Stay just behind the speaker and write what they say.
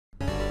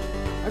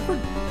I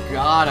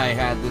forgot I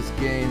had this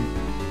game.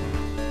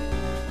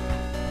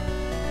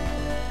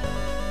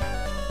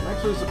 I'm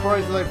actually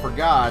surprised that I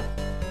forgot.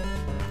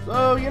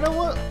 So, you know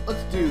what?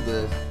 Let's do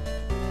this.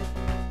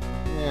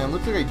 Yeah, it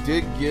looks like I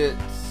did get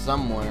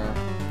somewhere.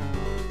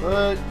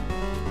 But,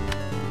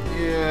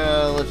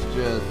 yeah, let's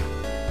just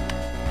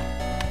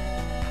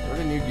start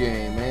a new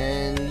game.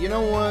 And you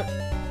know what?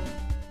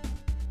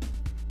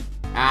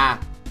 Ah.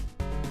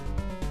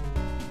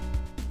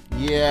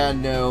 Yeah,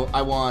 no,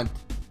 I want...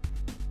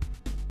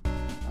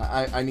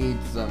 I need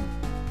some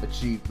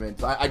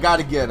achievements. I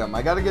gotta get them.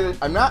 I gotta get it.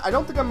 I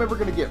don't think I'm ever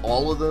gonna get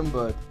all of them,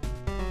 but...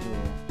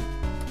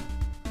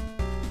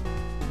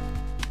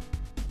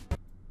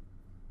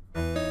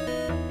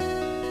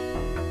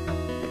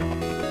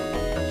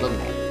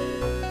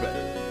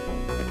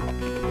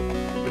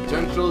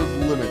 Potential is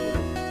limitless.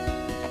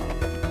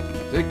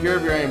 Take care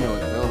of your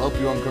ambulance. They'll help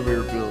you uncover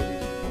your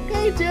abilities.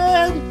 Okay,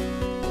 Dad!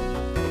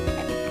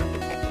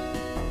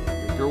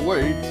 Make your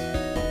weight.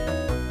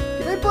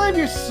 Can I play with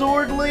your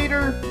sword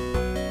later?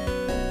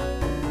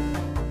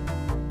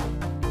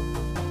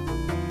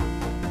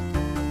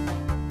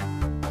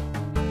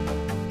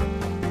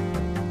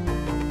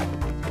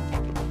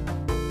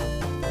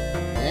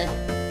 Eh?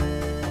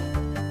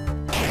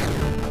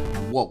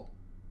 Whoa.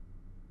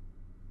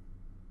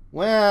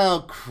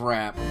 Well,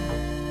 crap.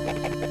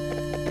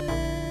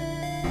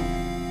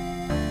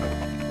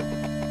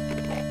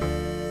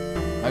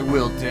 I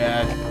will,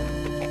 Dad.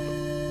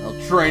 I'll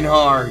train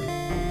hard.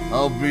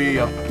 I'll be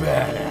a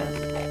badass.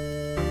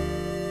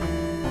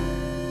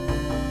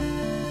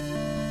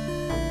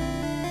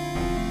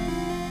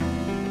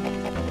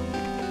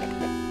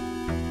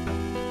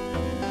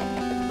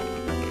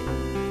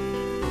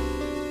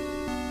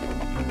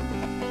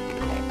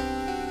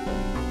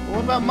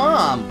 What about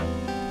Mom?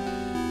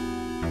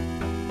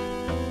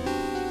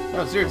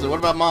 No, seriously, what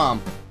about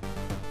Mom?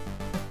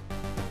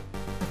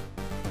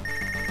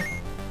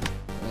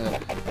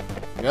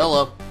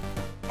 Hello.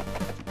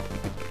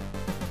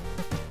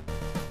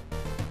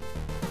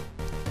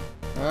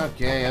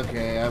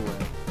 Okay, I will.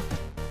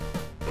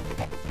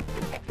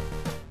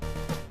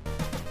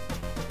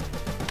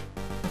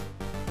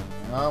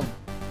 I'll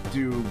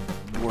do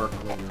work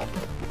later.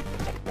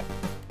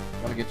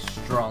 Gotta get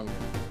stronger.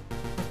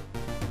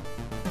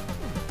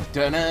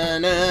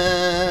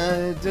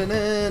 Da-na-na,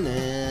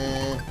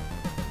 da-na-na,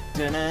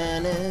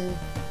 da-na-na.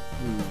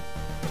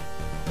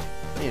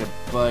 Need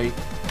a bite.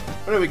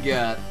 What do we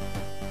got?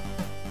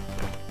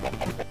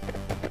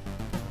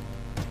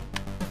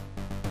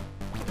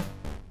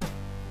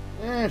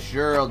 Eh,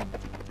 sure, I'll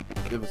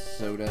give a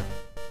soda.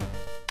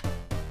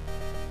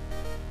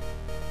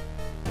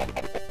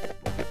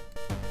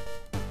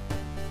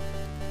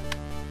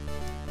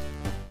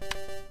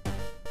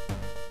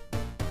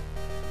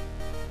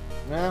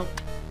 Well,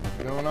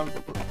 going on.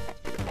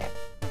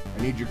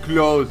 I need your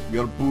clothes,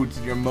 your boots,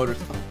 and your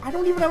motorcycle. I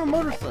don't even have a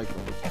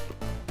motorcycle.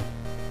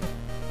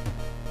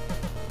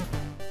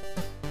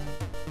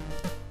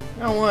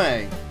 No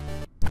way.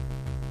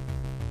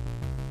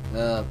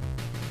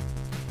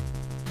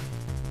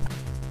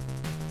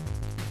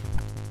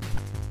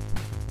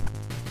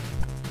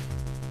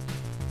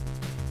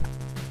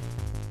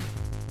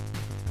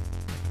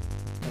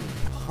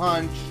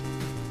 Punch,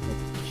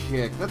 a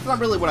kick. That's not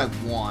really what I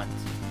want.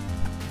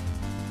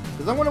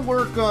 Because I want to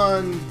work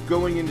on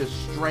going into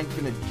strength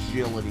and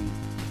agility.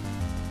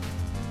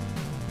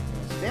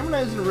 Stamina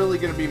isn't really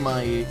going to be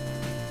my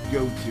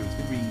go-to. It's going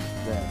to be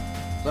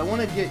that. So I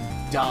want to get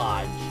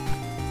dodge.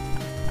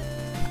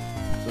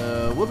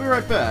 So we'll be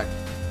right back.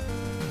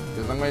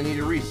 Because I'm going to need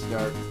a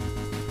restart.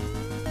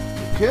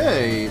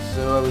 Okay,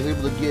 so I was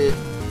able to get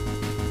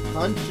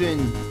punch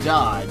and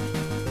dodge.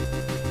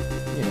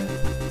 Yeah,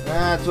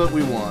 that's what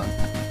we want.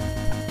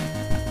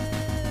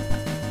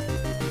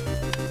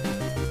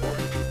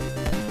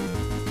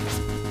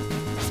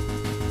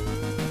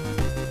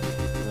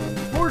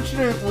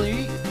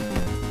 Unfortunately,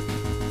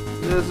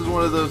 this is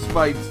one of those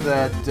fights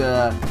that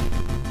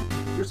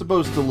you're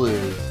supposed to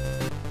lose.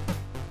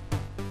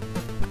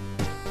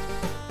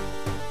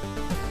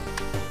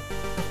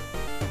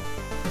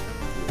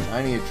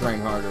 I need to train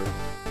harder.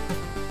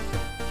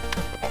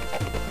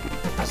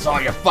 I saw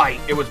you fight.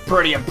 It was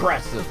pretty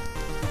impressive.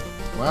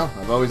 Well,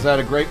 I've always had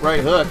a great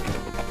right hook.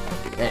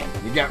 Hey,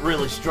 you got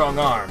really strong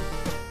arms.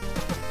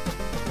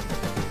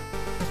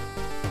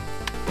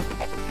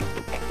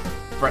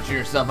 Freshen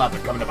yourself up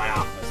and come to my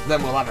office.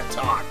 Then we'll have a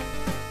talk.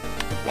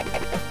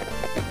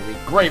 It'd be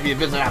great if you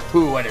visit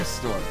Apu at his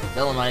store.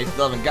 Tell him I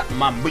still haven't gotten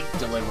my meat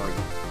delivery.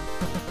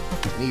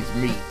 He needs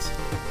meat.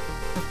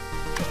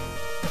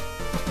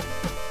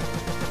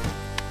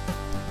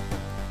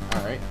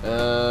 Alright,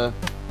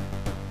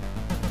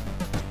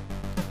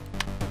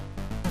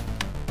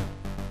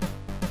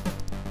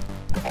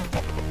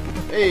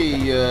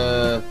 Hey,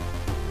 it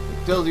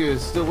tells you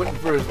it's still waiting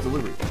for his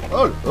delivery.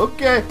 Oh,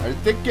 okay, I'll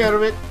take care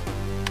of it.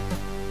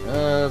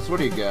 So what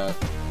do you got?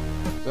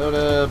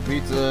 Soda,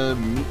 pizza,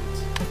 meat.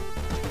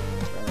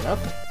 Fair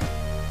enough.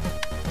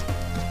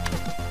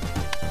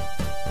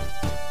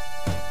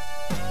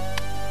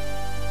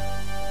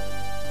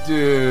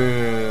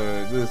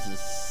 Dude, this is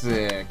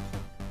sick.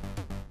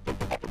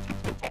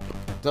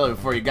 Tell you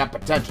before, you got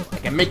potential. I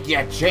can make you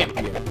a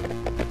champion.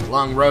 It's a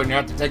long road and you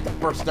have to take the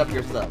first step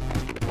yourself.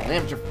 The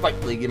Amateur Fight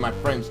League in my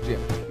friend's gym.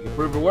 If you can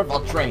prove your worth,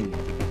 I'll train you.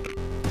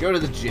 Go to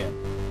the gym.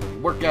 You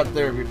work out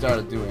there if you're tired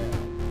of doing it.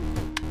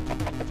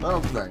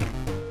 Well, thanks.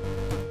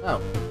 Oh.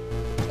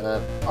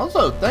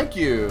 Also, thank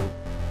you.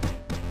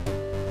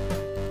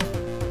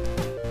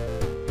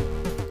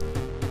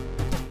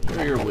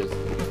 Share your wisdom.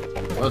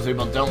 Most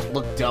people don't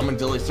look dumb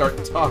until they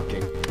start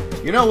talking.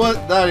 You know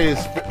what? That is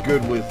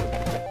good wisdom.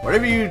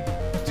 Whatever you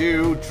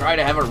do, try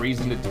to have a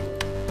reason to do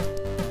it.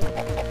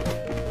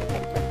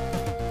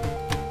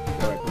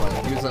 Alright, come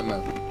on, do something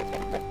else.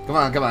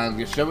 Come on,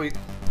 just show me.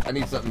 I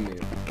need something new.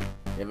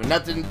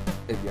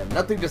 If you have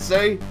nothing to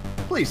say,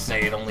 please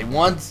say it only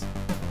once.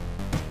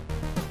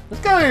 This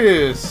guy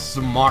is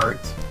smart.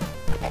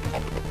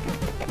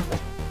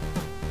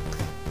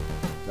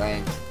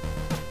 Thanks.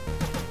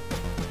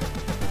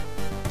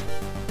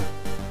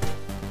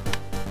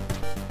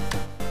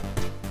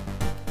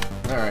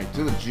 Alright,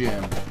 to the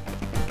gym.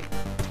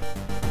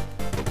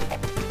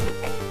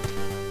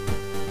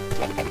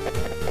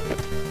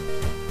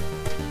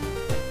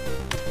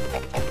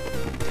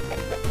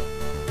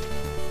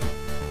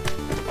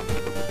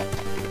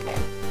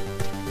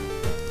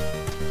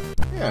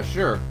 Yeah,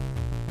 sure.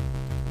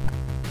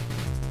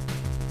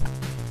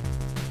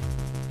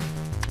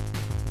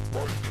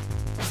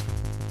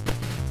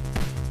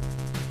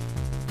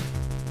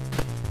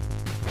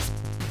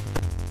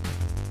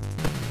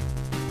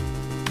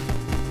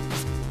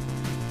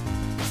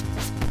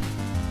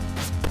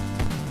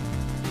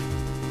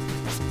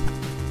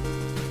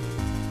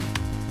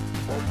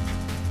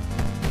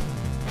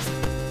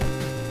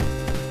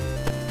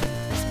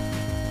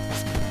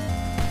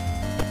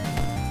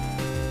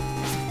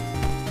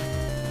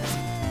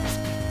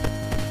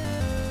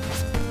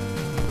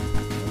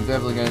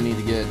 Definitely gonna need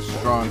to get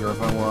stronger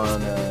if I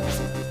want to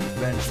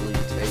eventually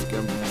take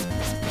him.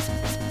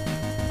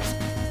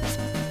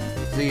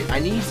 See, I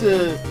need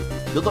to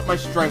build up my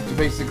strength to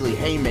basically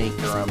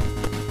haymaker him,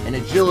 and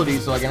agility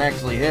so I can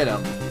actually hit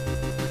him.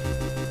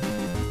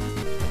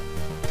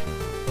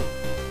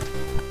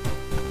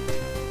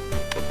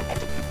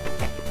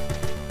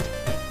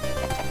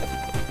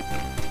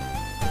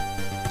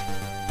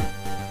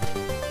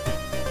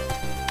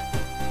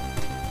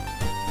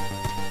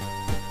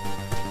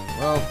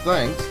 Well,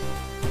 thanks.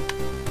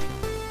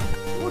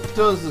 What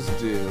does this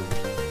do?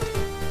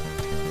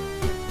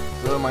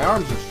 So my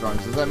arms are strong.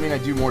 So does that mean I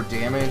do more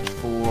damage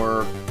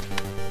for...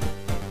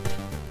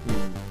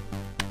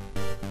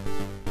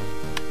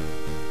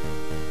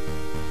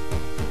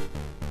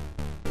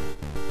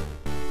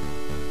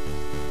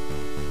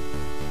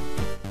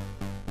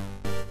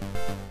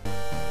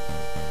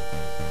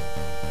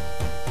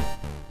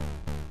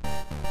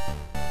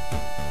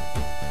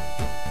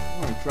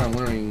 I'm trying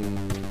learning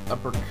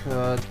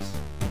uppercut.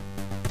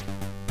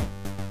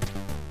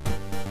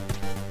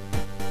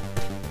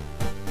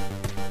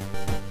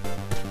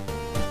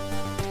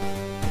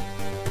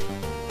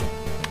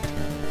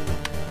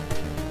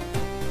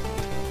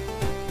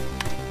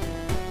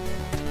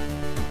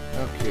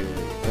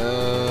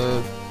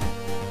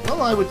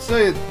 Well, I would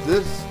say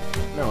this...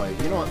 No, wait,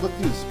 you know what? Let's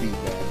do the speed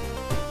bag.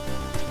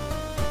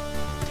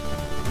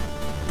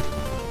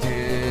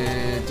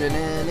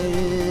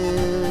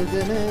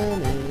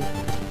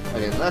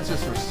 Okay, that's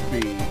just for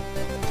speed.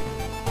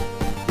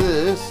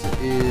 This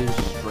is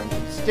strength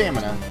and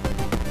stamina.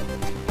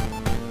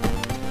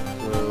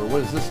 So,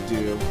 what does this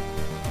do?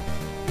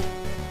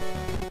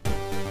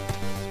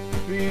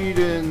 Speed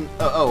and...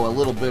 Oh, a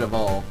little bit of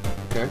all.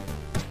 Okay.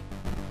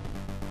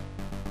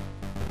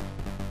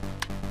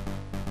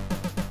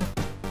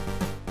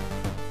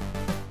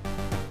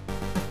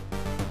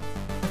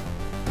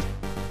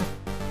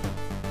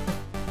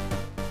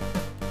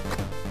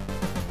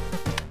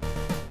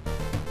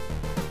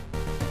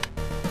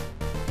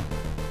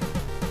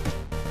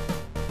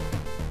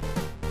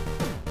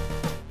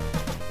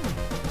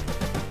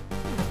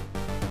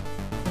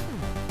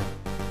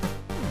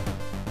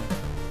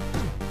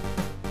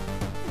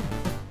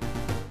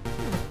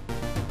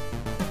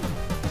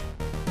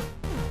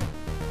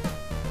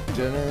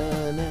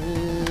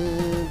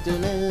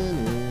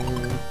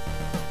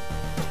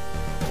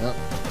 Well,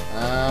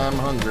 I'm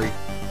hungry.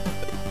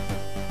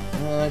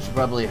 I should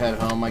probably head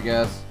home, I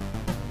guess.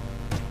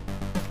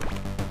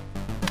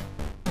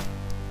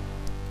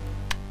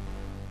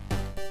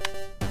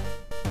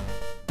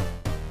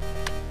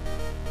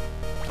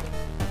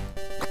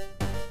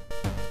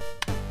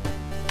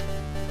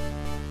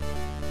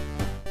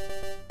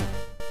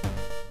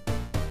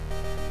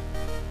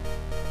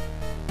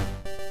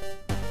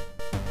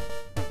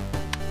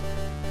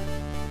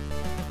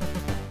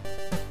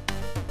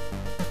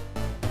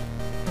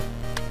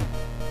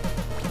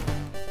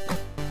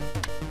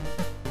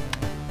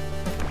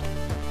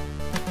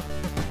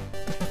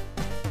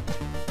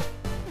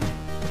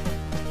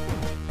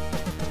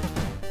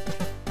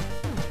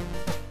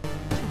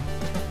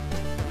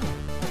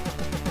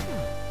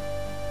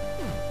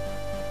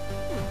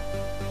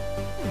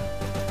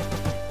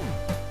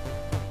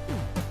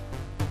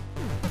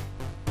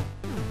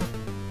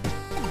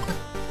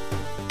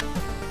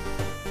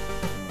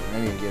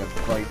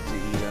 a bite to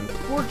eat,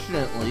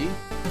 unfortunately.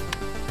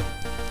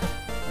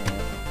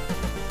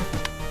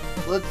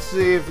 Let's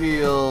see if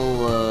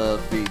he'll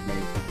feed me.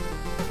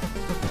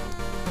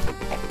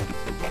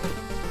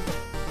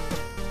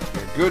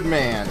 You're a good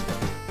man.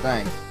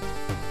 Thanks.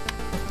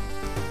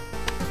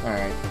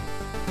 Alright.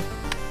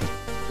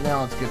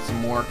 Now let's get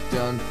some work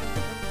done.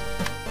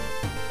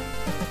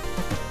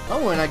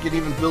 Oh, and I can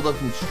even build up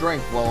some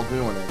strength while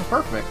doing it.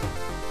 Perfect.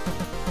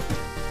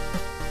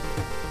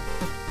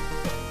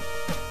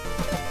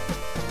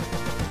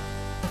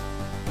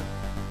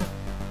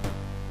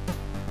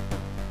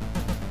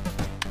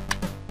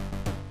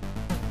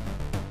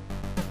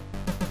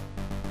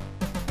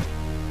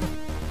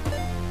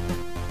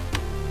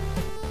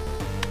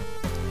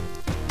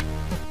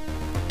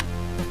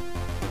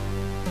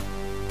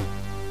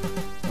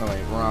 Oh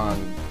wait, wrong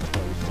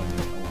place.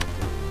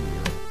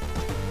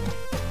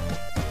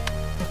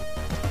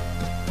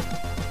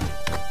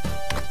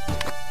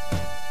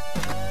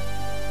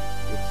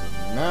 Get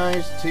some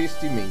nice,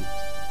 tasty meat.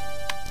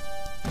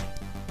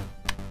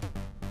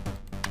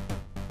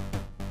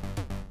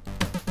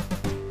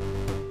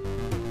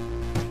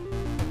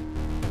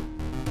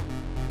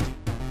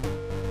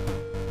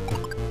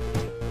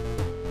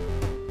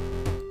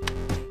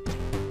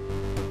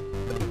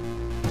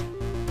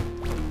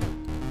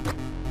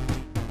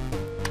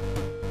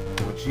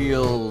 Which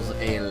heals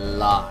a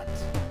lot.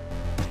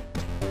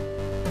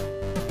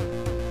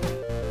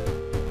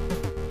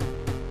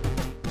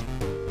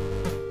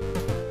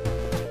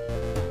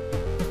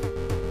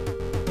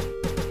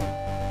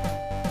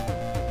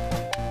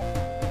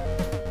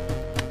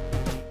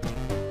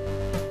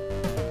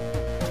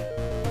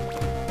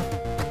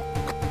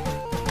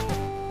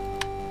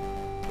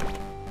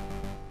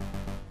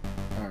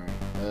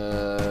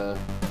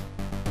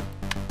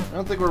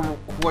 I don't think we're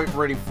quite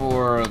ready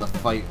for the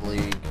fight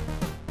league.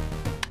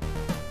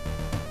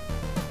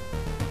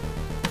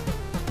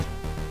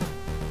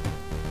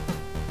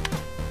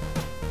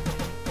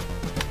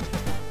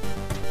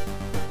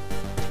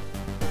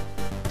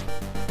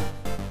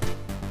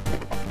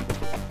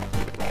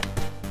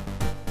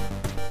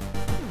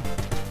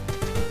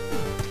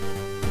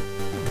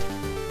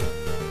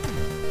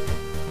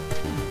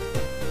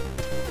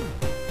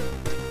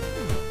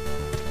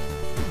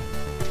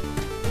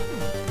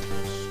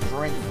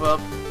 Strength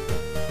up.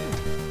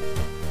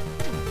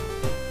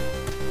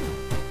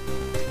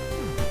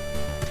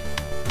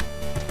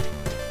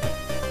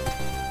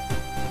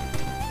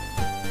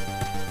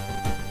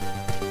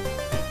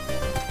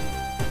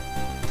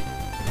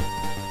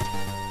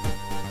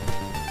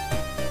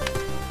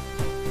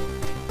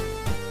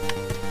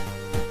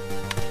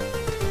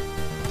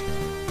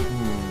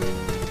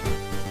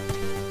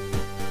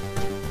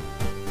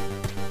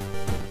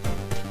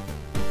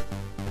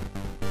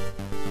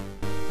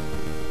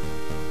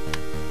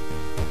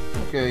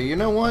 Okay, you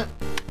know what?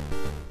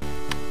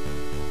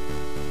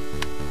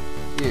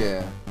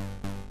 Yeah.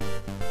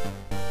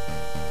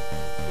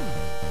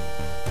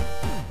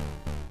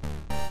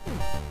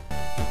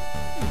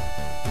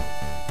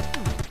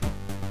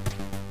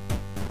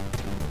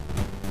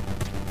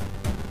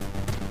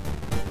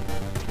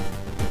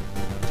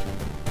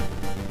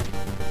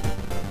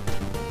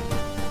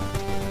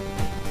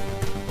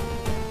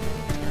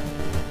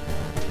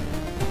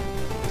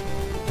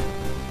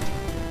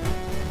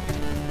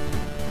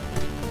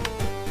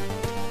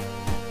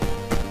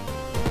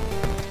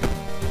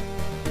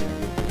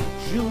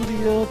 Agility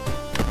up.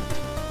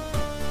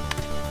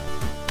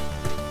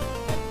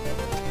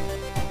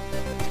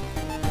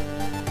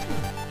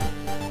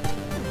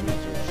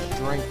 Use our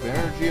strength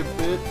energy a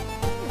bit.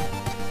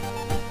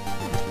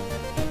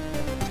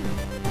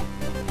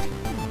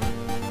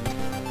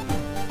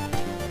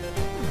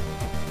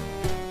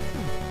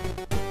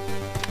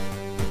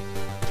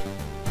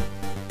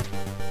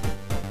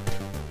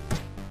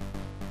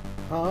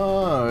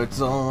 Hearts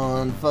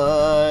on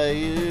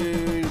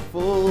fire,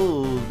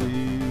 full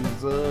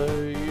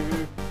desire.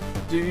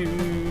 Do,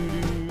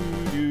 do,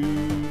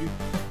 do.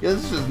 Yeah,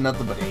 this is just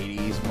nothing but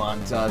 80s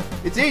montage.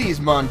 It's 80s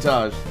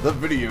montage, the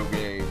video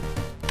game.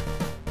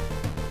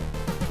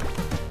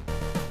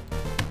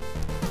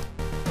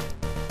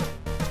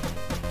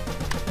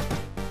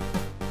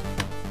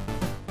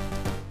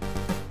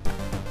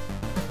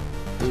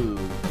 Ooh,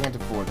 can't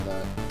afford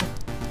that.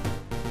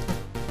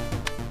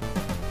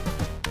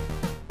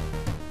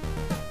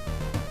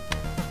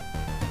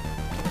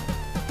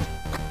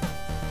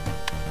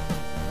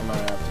 I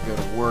might have to go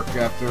to work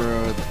after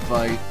the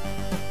fight.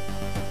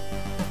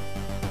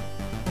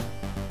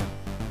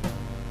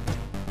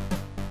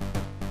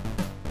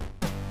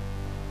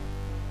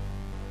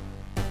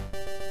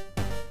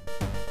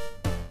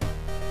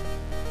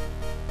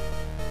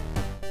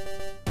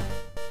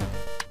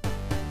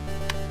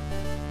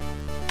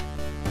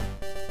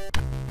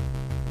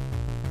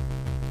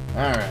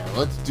 Alright,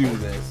 let's do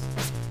this.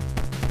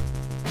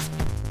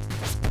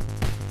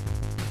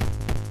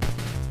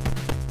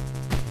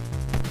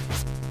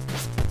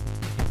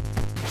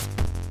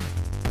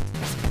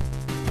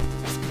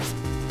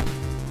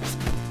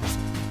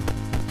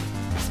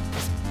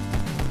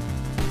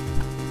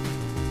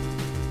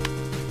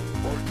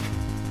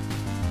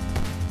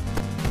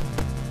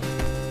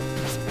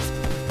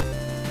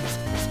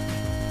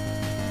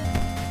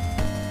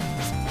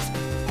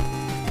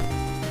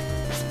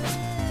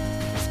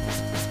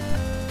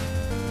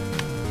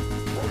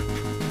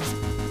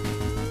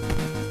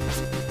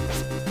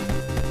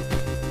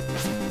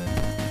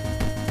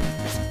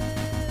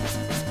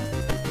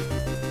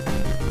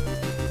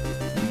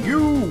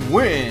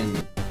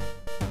 win!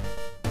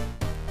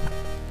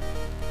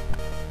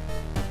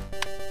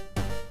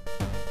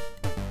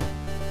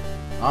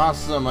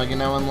 Awesome, I can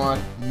now unlock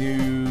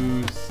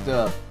new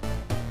stuff.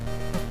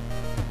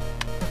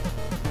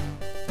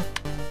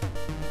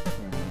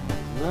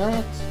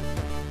 That.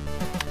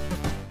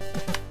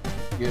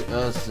 Get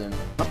us an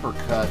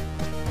uppercut.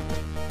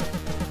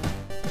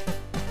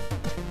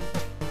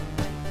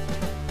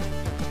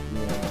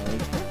 Yeah, I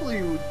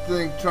definitely would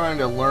think trying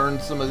to learn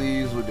some of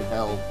these would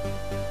help.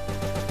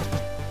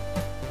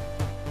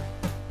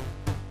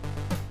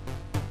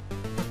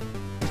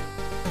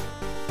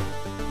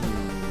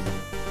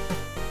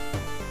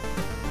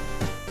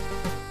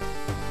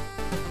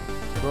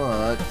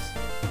 But I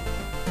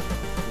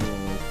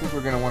think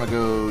we're gonna want to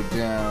go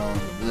down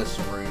this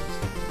route.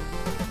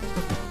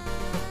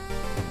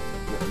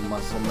 Get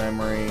muscle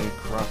memory,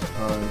 cross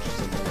punch,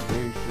 some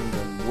motivation,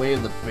 then Way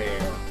of the Bear.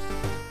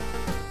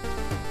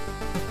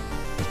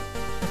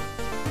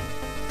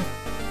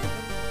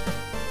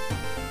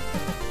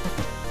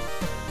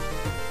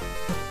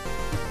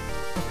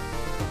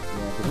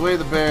 Yeah, because Way of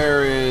the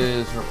Bear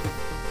is the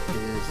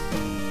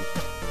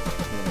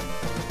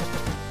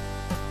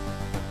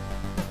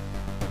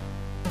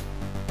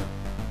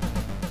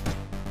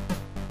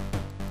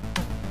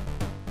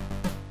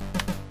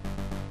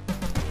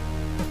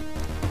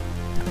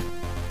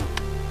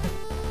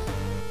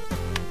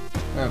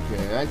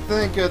Okay, I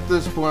think at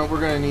this point we're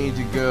gonna need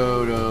to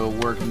go to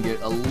work and get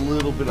a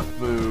little bit of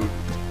food.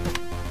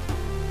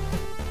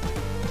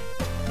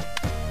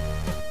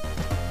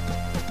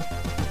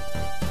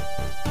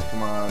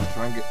 Come on,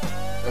 try and get...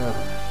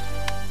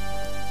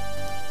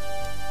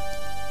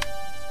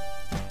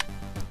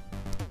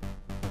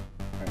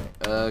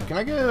 Alright, can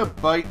I get a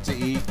bite to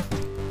eat?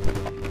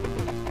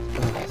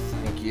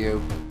 Thank you.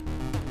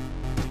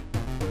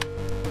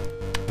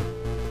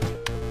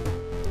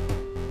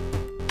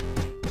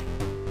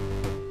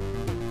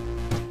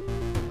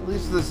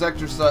 This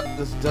exercise,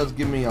 this does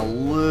give me a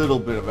little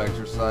bit of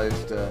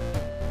exercise to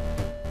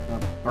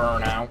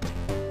burn out.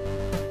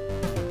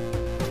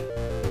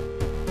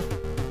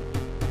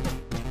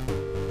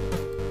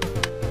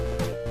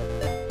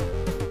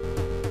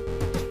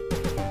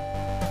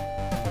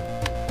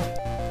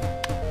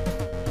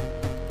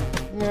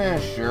 Yeah,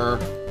 sure.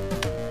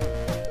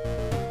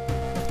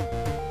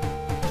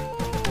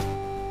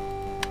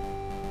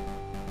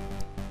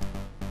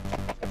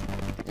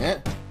 Yeah.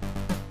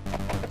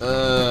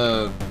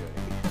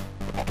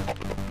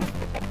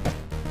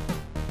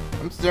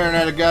 I'm staring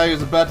at a guy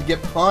who's about to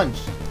get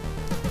punched.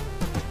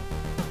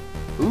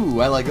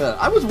 Ooh, I like that.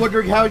 I was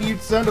wondering how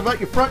you'd sound about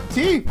your front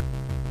teeth.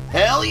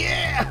 Hell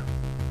yeah!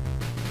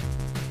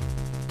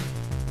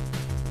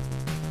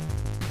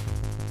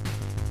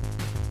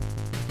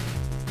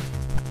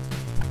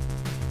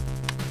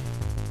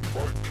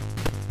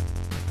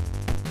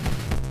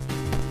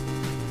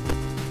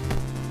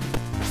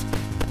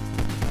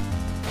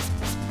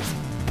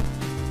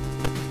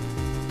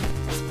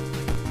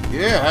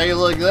 Yeah, how you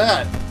like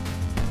that?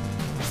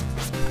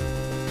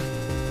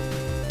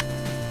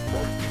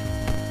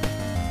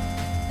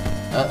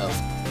 Uh-oh.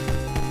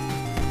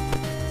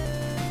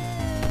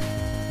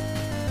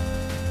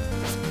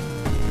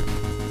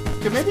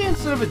 Okay, maybe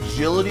instead of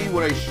agility,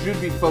 what I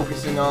should be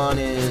focusing on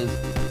is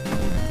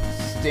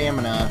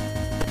stamina.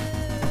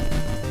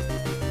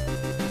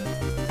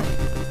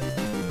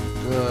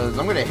 Because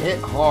I'm gonna hit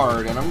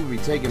hard and I'm gonna be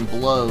taking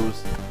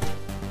blows.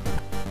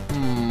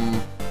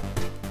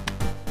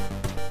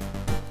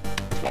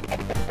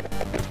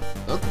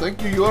 Oh,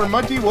 thank you, you are a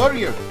mighty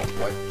warrior.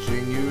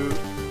 Watching you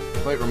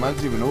fight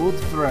reminds me of an old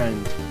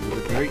friend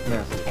with a great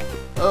message.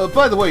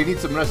 By the way, you need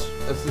some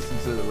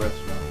assistance at the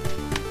restaurant.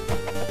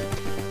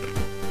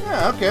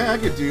 Yeah, okay, I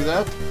could do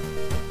that.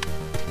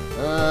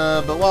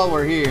 But while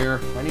we're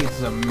here, I need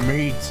some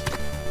meat.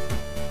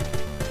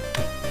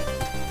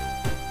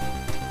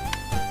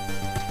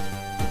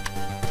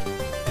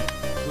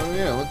 So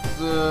yeah, let's,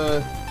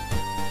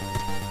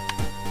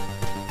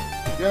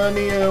 got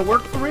any,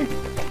 work for me?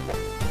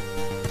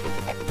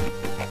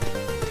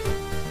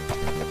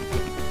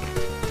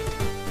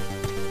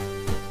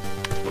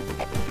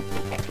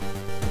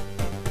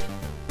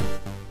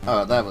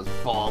 Oh, that was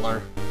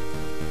baller.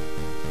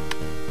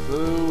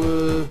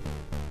 So,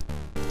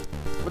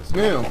 what's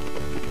new?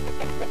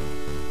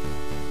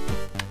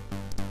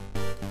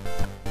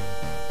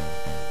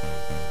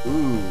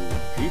 Ooh,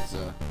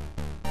 pizza.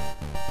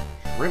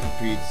 Shrimp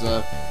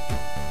pizza.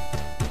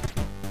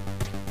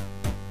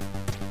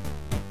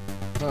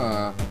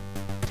 Huh.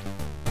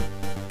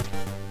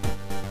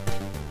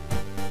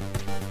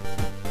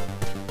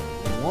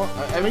 What?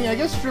 I mean, I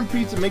guess shrimp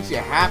pizza makes you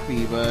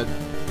happy, but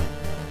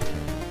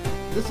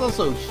this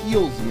also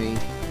heals me.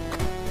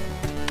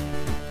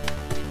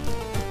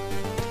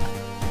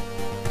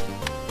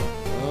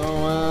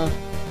 So,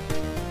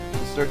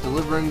 start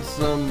delivering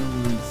some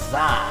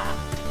za.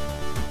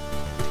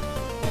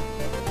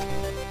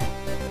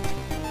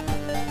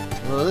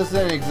 Well, this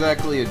ain't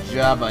exactly a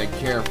job I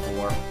care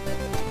for.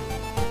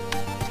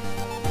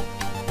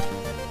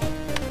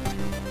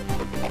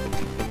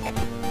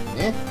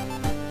 Eh?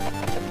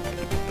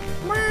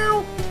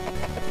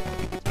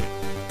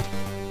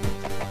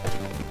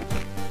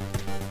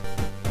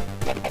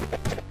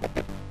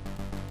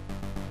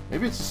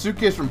 it's a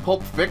suitcase from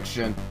Pulp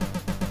Fiction.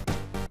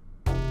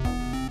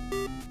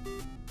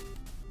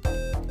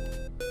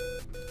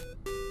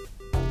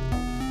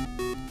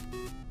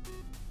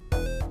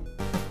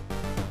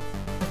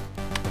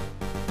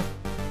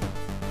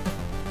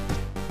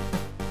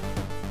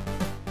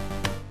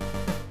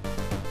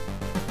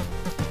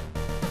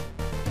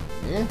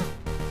 Yeah.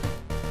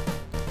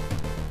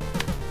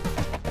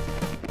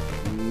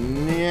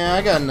 Yeah,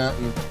 I got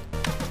nothing.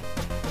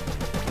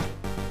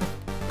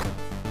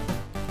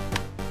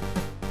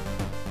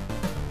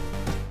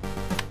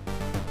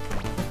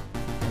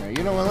 Alright,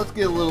 you know what? Let's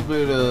get a little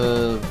bit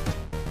of...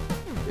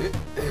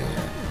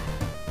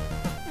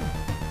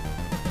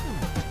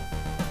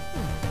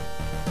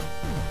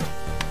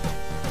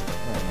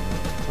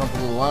 Pump a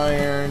little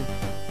iron.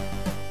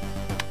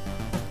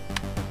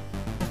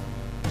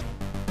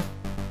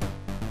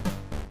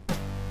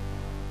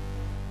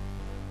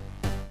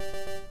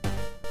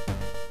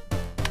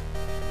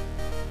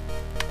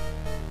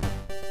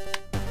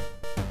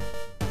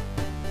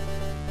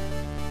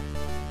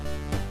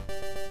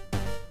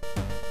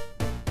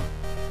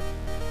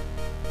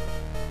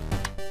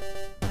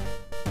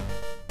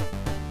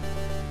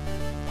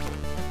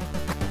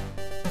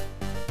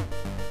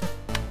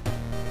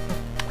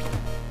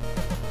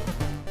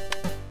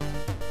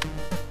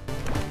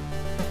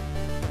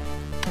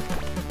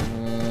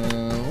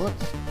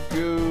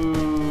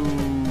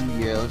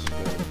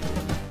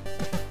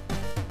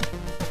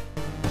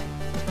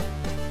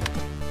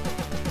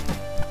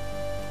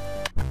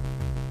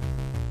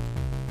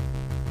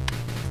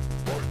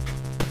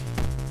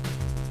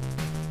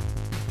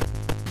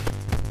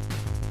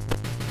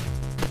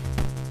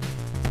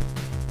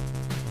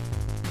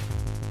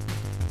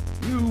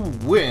 You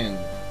win.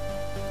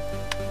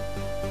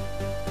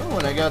 Oh,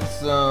 and I got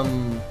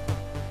some...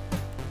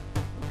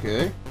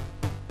 Okay.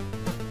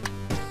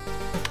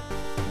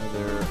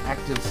 Another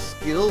active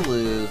skill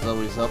is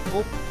always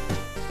helpful.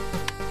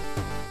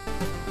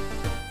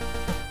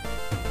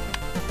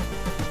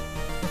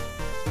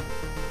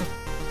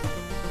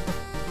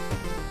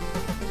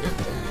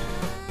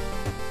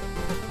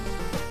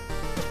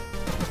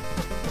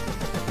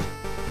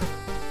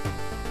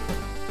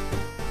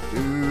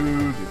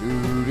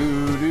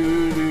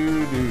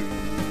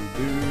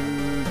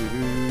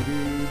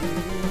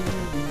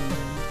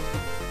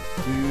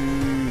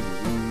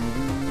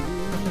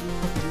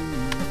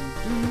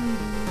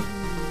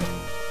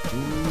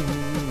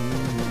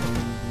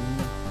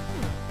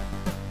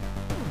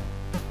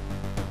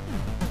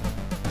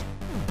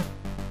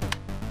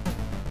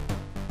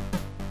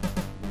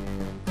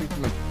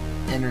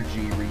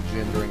 Energy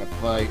regen during a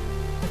fight.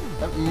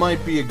 That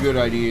might be a good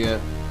idea.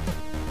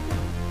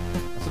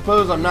 I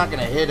suppose I'm not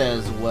gonna hit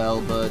as well,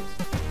 but...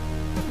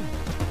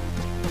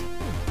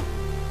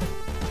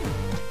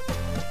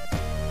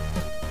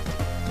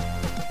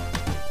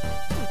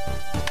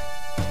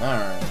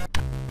 Alright.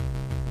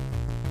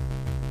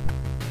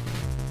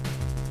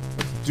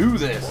 Let's do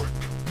this!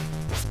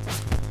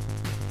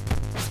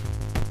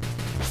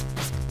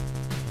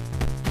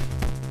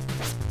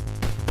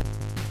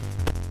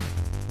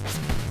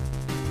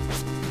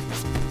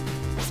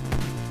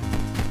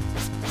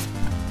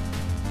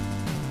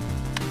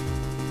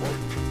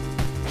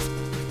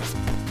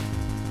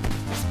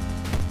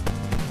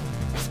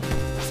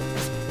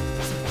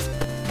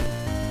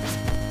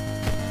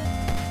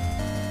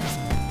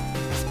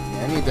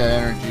 I need that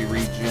energy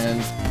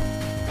regen.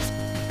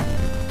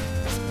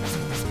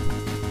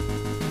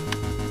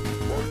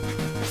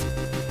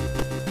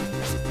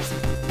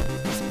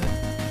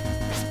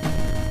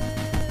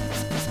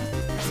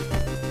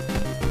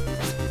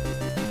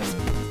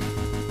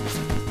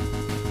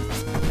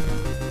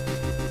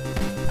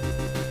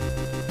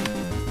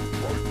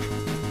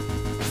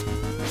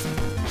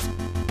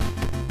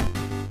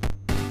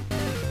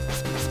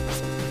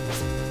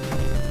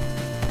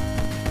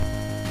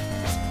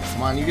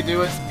 Come on, you can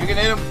do it. You can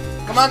hit him.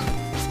 Come on.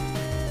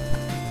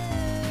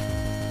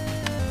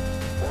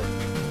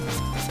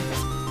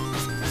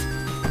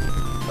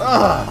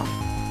 Ah,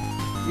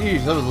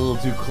 jeez, that was a little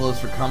too close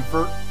for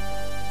comfort.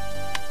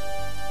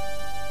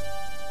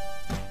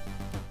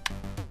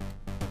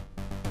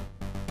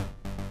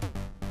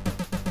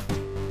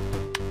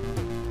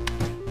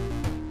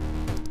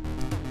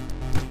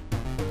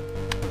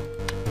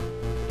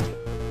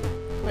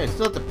 Wait, I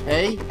still have to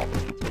pay?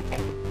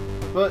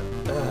 But,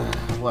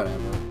 whatever.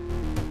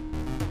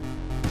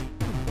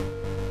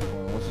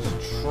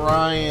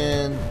 Try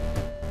and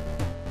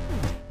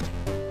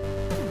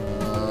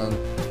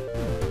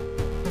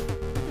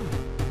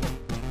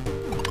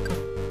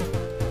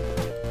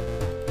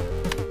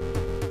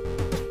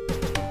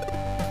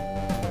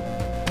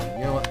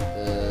you know what?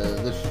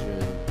 This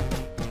should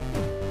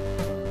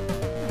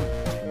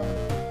come on.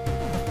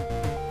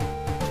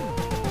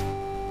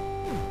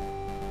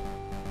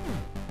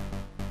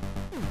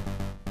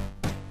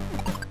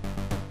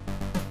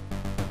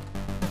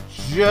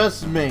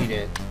 Just made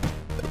it.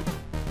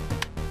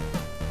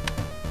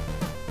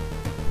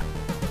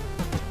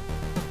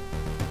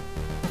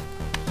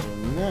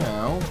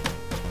 Now,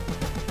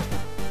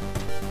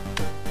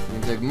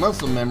 basic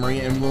muscle memory,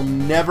 and we'll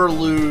never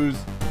lose.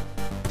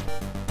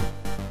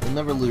 We'll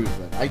never lose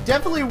that. I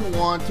definitely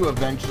want to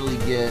eventually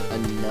get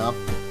enough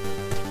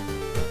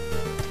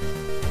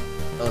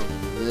of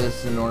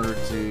this in order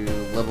to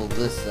level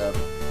this up.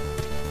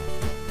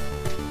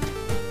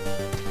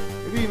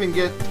 Maybe even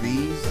get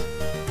these.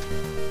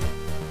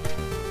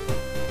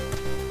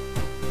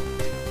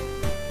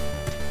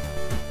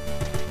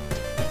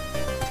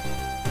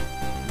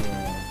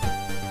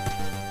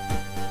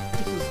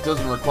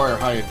 Doesn't require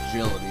high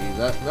agility.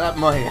 That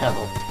might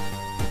help.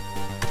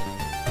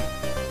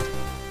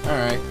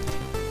 Alright.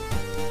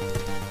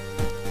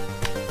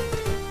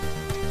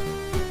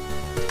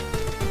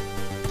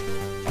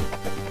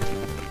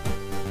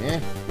 Yeah.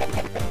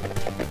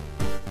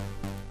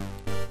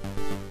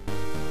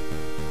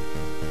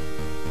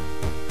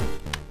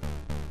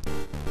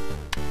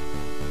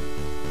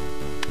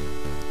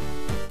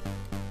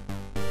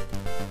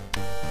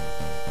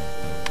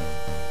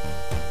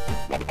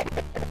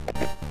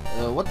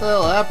 What the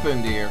hell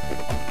happened here?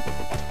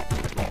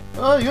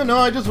 Oh, you know,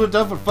 I just went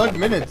down for 5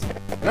 minutes,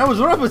 and I was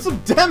robbed by some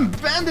damn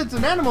bandits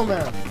and Animal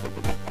Man.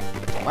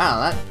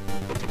 Wow,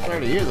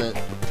 sorry to hear that.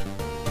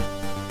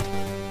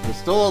 They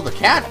stole all the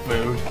cat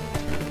food.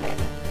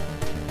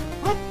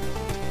 What?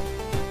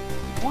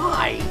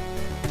 Why?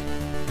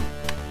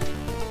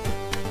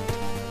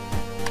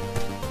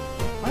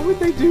 Why would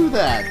they do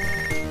that?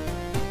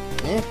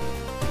 Eh?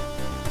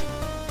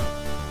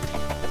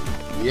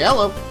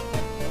 Yellow.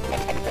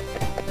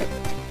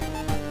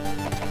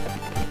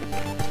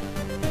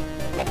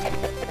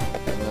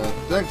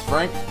 Thanks,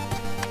 Frank.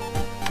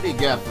 What do you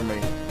got for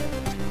me?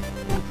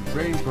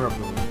 Train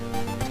properly.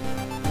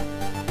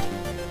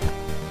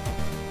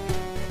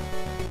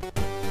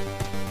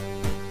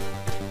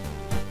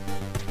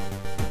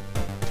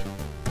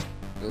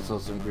 This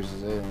also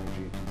increases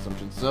energy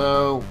consumption.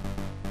 So,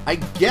 I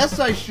guess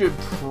I should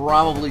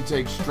probably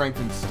take strength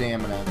and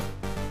stamina.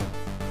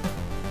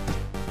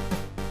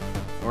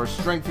 Or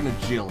strength and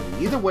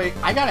agility. Either way,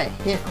 I gotta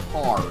hit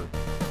hard.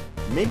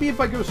 Maybe if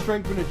I go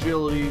strength and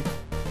agility,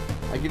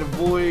 I can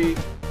avoid...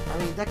 I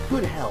mean, that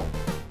could help.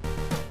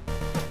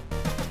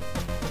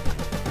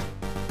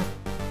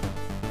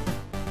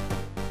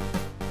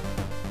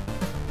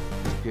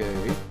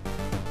 Okay.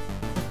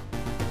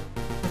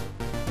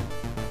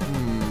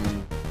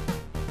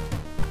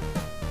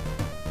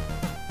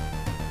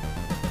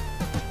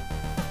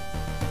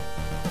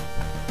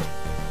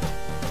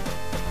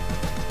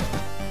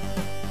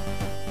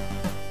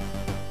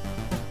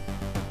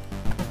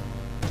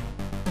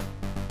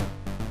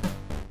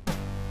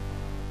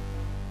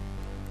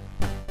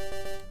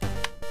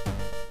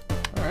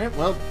 Alright,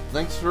 well,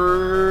 thanks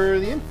for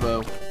the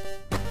info.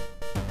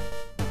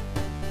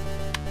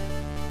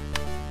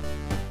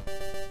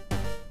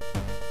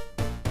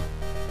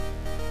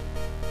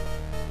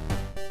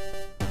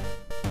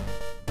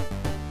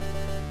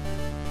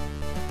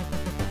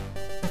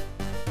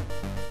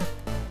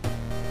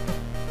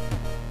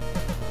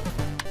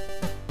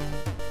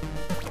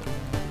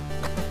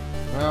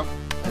 Well,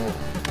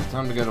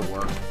 time to go to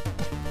work.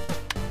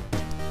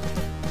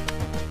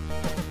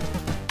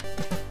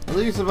 At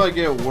least if I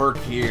get work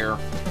here,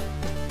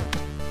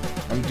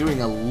 I'm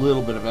doing a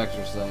little bit of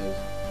exercise.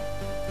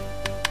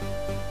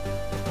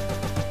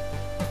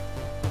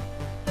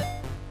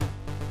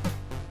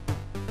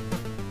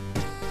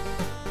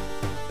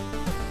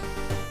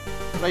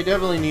 But I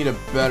definitely need a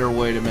better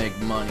way to make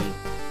money.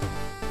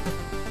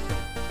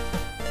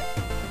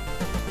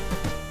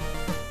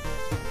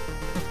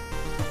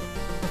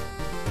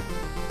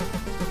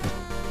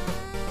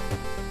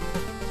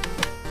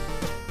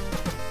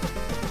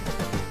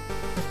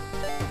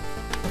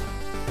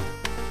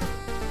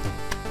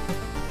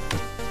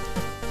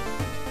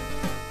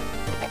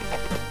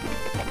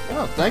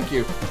 Oh, thank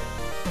you.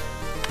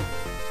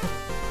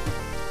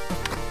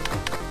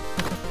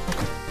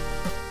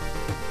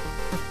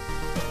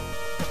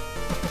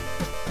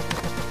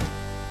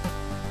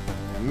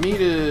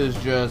 Meat is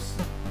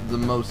just the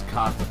most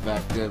cost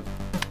effective.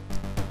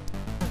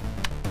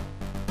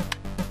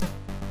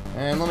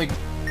 And let me...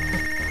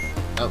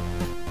 Oh,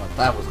 thought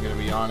that was gonna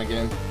be on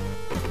again.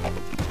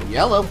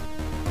 Yellow.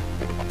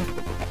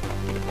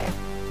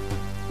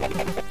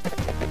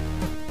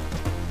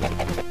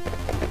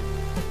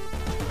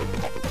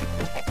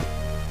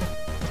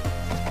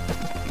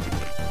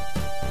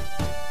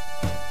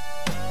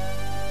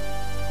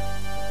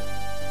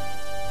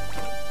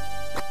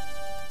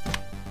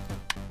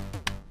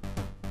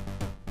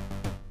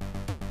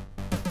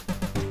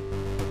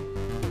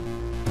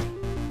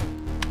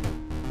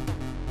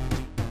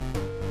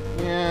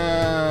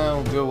 Yeah,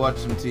 we'll go watch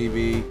some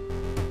TV.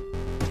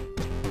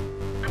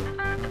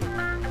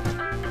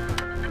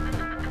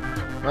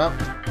 Well,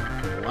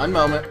 one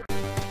moment.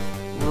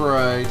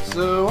 Right,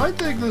 so I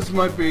think this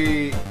might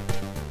be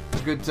a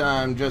good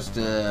time just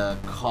to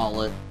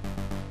call it.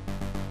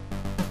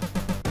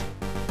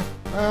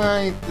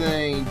 I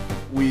think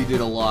we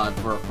did a lot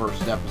for our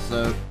first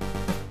episode.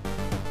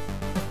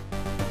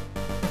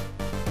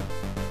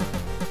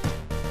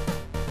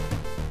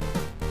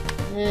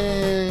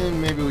 And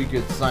maybe we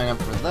could sign up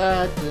for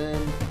that,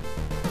 and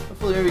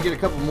hopefully maybe get a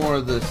couple more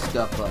of this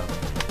stuff up.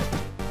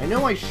 I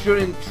know I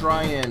shouldn't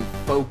try and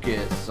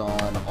focus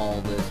on all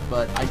this,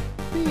 but I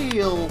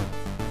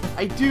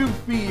do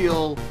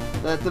feel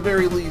that at the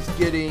very least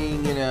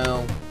getting, you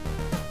know,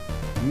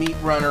 Meat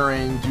Runner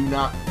and Do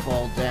Not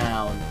Fall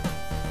Down,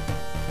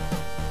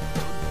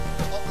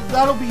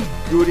 that'll be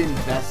good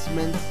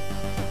investments.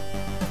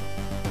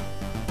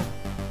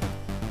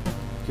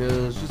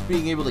 Because just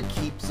being able to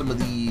keep some of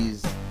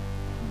these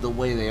the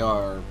way they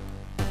are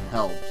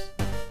helps.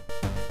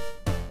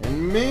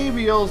 And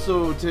maybe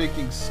also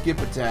taking skip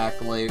attacks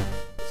later.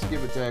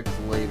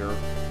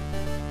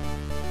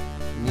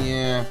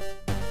 Yeah.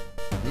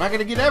 I'm not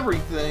gonna get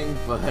everything,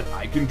 but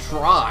I can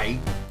try.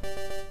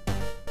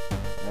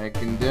 I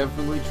can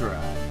definitely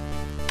try.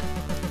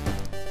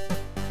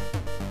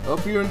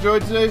 Hope you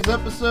enjoyed today's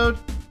episode.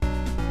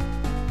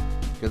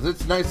 Because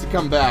it's nice to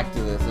come back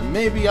to this, and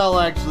maybe I'll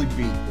actually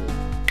beat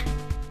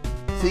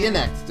this. See you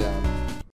next time.